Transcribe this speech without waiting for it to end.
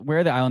where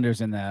are the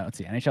Islanders in the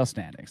NHL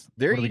standings?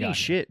 They're What do we eating got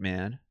here? shit,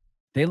 man.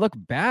 They look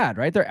bad,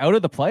 right? They're out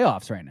of the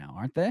playoffs right now,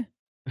 aren't they?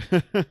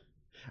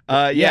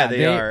 Yeah, Yeah,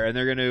 they are, and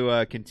they're going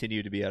to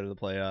continue to be out of the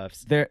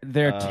playoffs. they're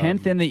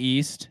 10th in the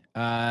East.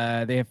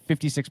 They have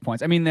 56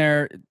 points. I mean,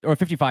 they're or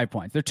 55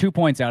 points. They're 2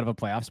 points out of a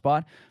playoff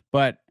spot.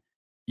 But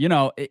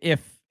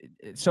if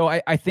so,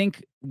 I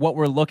think what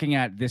we're looking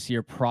at this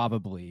year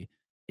probably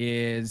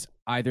is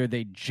either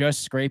they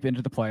just scrape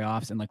into the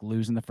playoffs and like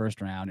lose in the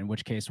first round, in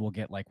which case we'll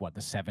get like what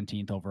the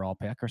 17th overall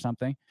pick or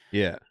something.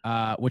 Yeah,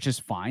 Which is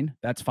fine.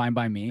 That's fine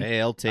by me. hey,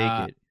 I'll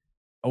take it.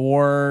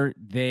 Or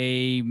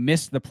they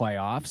miss the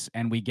playoffs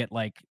and we get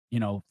like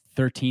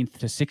 13th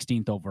to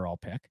 16th overall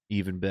pick,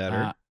 Even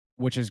better.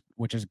 which is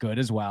good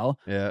as well.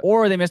 Yeah.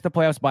 Or they miss the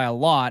playoffs by a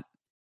lot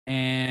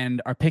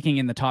and are picking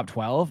in the top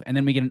 12, and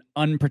then we get an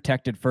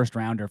unprotected first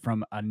rounder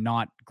from a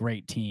not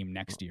great team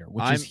next year,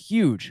 which is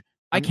huge.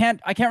 I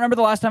can't remember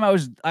the last time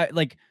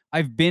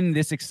I've been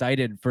this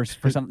excited for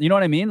something. You know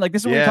what I mean? Like,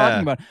 this is what we're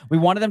talking about. We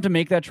wanted them to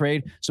make that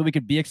trade so we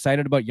could be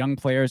excited about young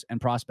players and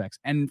prospects.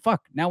 And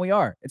fuck, now we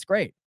are. It's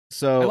great.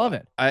 So I love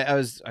it.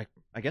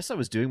 I guess I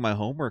was doing my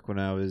homework when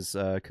I was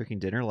cooking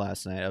dinner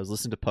last night. I was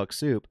listening to Puck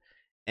Soup,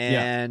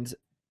 and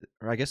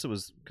or I guess it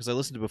was because I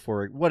listened to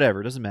before.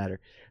 Whatever, it doesn't matter.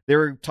 They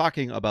were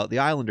talking about the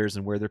Islanders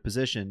and where they're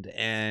positioned,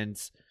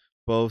 and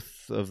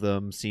both of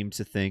them seem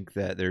to think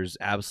that there's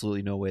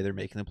absolutely no way they're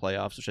making the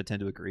playoffs, which I tend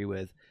to agree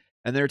with.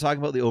 And they were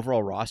talking about the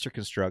overall roster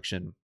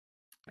construction,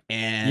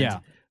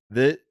 and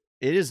it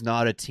is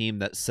not a team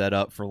that's set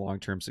up for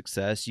long-term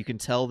success. You can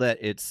tell that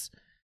it's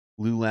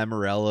Lou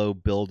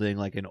Lamoriello building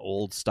like an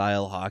old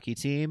style hockey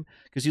team,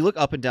 because you look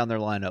up and down their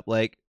lineup.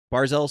 Like,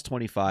 Barzal's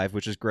 25,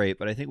 which is great,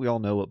 but I think we all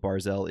know what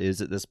Barzal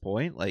is at this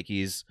point. Like,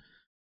 he's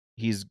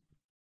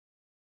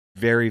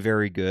very,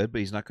 very good, but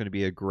he's not going to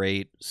be a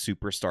great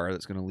superstar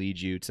that's going to lead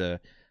you to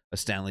a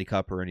Stanley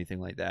Cup or anything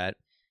like that.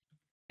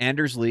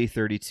 Anders Lee,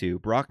 32.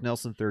 Brock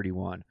Nelson,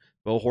 31.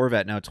 Bo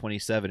Horvat, now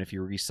 27 if he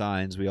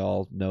resigns. We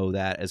all know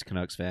that as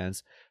Canucks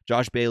fans.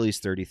 Josh Bailey's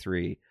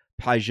 33.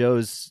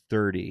 Pajot's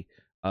 30.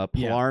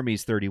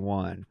 Palarmi's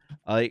 31.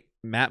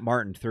 Matt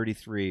Martin,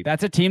 33.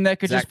 That's a team that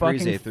could Zach just fucking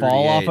Parise,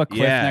 fall off a 38.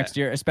 cliff next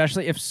year,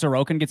 especially if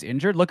Sorokin gets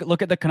injured.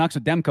 Look at the Canucks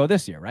with Demko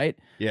this year, right?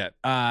 Yeah.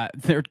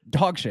 They're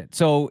dog shit.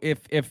 So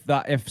if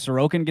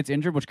Sorokin gets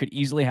injured, which could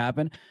easily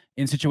happen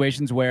in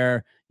situations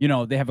where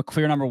they have a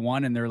clear number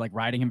one and they're like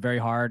riding him very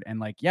hard, and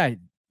like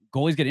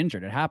goalies get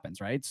injured, it happens,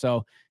 right?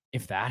 So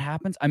if that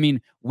happens, I mean,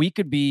 we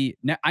could be.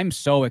 I'm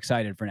so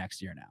excited for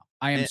next year now.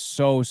 I am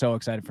so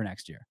excited for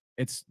next year.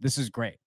 This is great.